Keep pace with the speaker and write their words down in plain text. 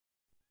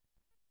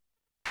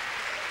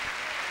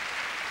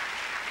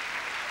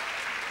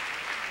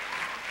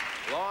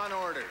Law and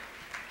Order.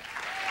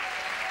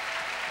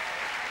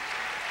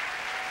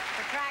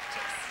 For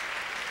practice.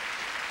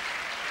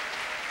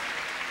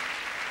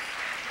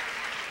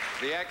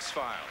 The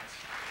X-Files.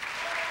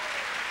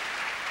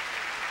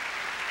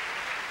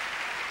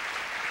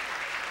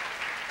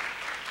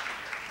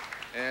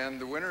 And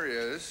the winner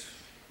is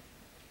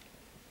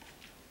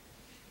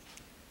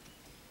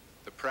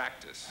The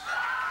Practice.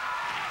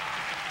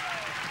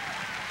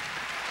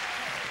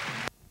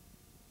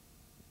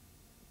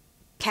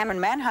 Cameron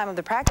Manheim of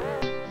The Practice.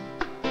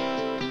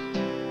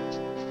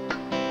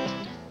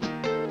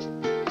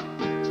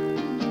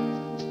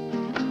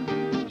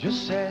 Yo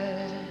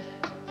sé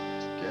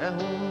que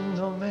aún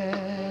no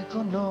me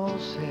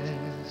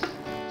conoces,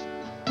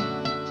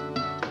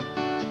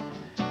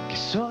 que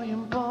soy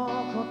un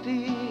poco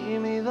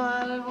tímido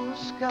al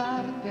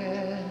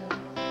buscarte,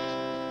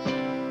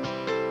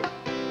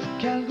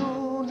 que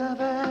alguna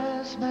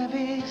vez me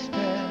viste,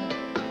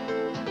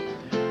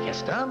 que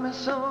hasta me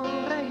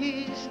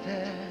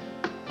sonreíste,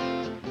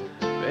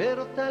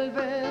 pero tal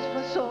vez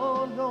fue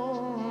solo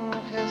un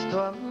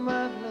gesto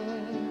amable.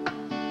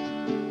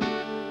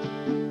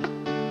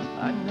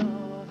 I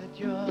know that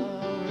you're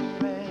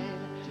afraid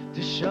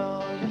to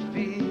show your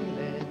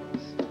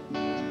feelings.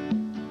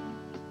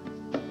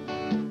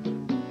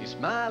 You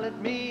smile at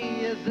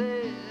me as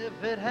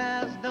if it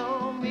has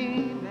no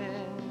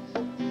meanings.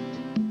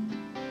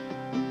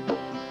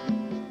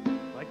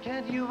 Why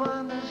can't you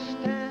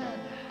understand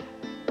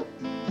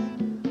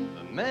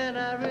the man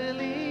I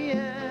really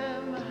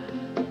am?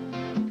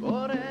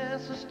 Por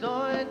eso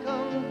estoy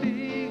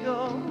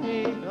contigo,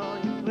 amigo,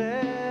 y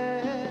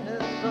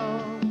rezo.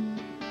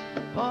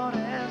 Por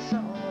eso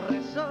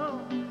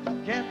rezo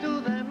que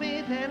tú de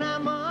mí te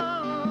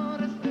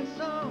enamores,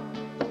 rezo,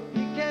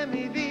 y que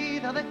mi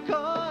vida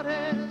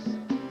decores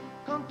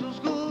con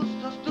tus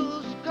gustos,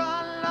 tus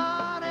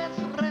colores,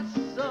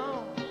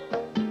 rezo.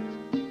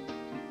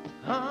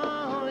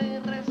 Oh, y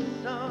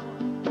rezo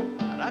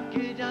para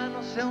que ya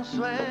no sea un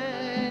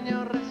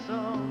sueño,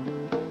 rezo,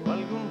 o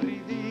algún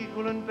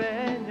ridículo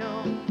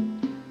empeño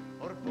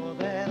por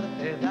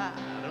poderte dar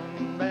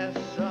un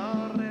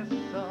beso,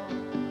 rezo.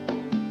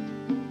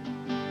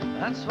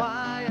 That's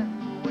why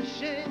I'm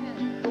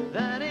wishing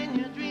that in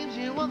your dreams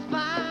you will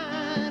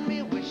find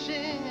me,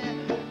 wishing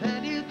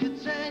that you could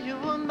say you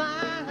were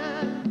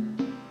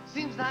mine.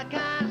 Seems like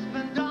I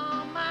spend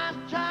all my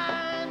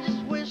time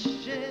just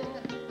wishing,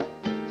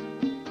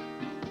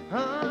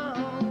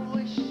 oh,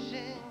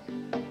 wishing,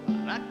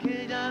 para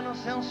que ya no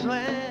sea un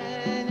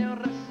sueño,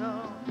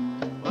 rezo,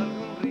 o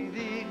algún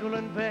ridículo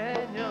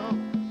empeño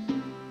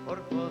por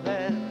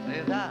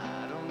poderte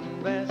dar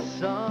un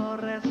beso,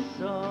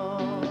 rezo.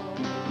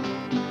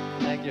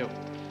 Thank you.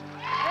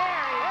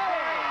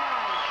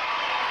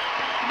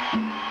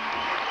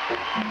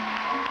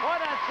 Boy,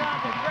 that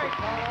sounded great,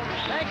 Paul.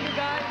 Thank you,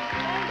 guys.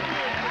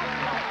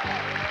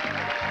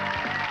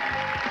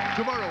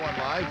 Tomorrow on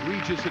Live,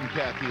 Regis and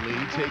Kathie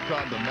Lee take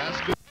on the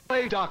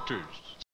Masquerade Doctors.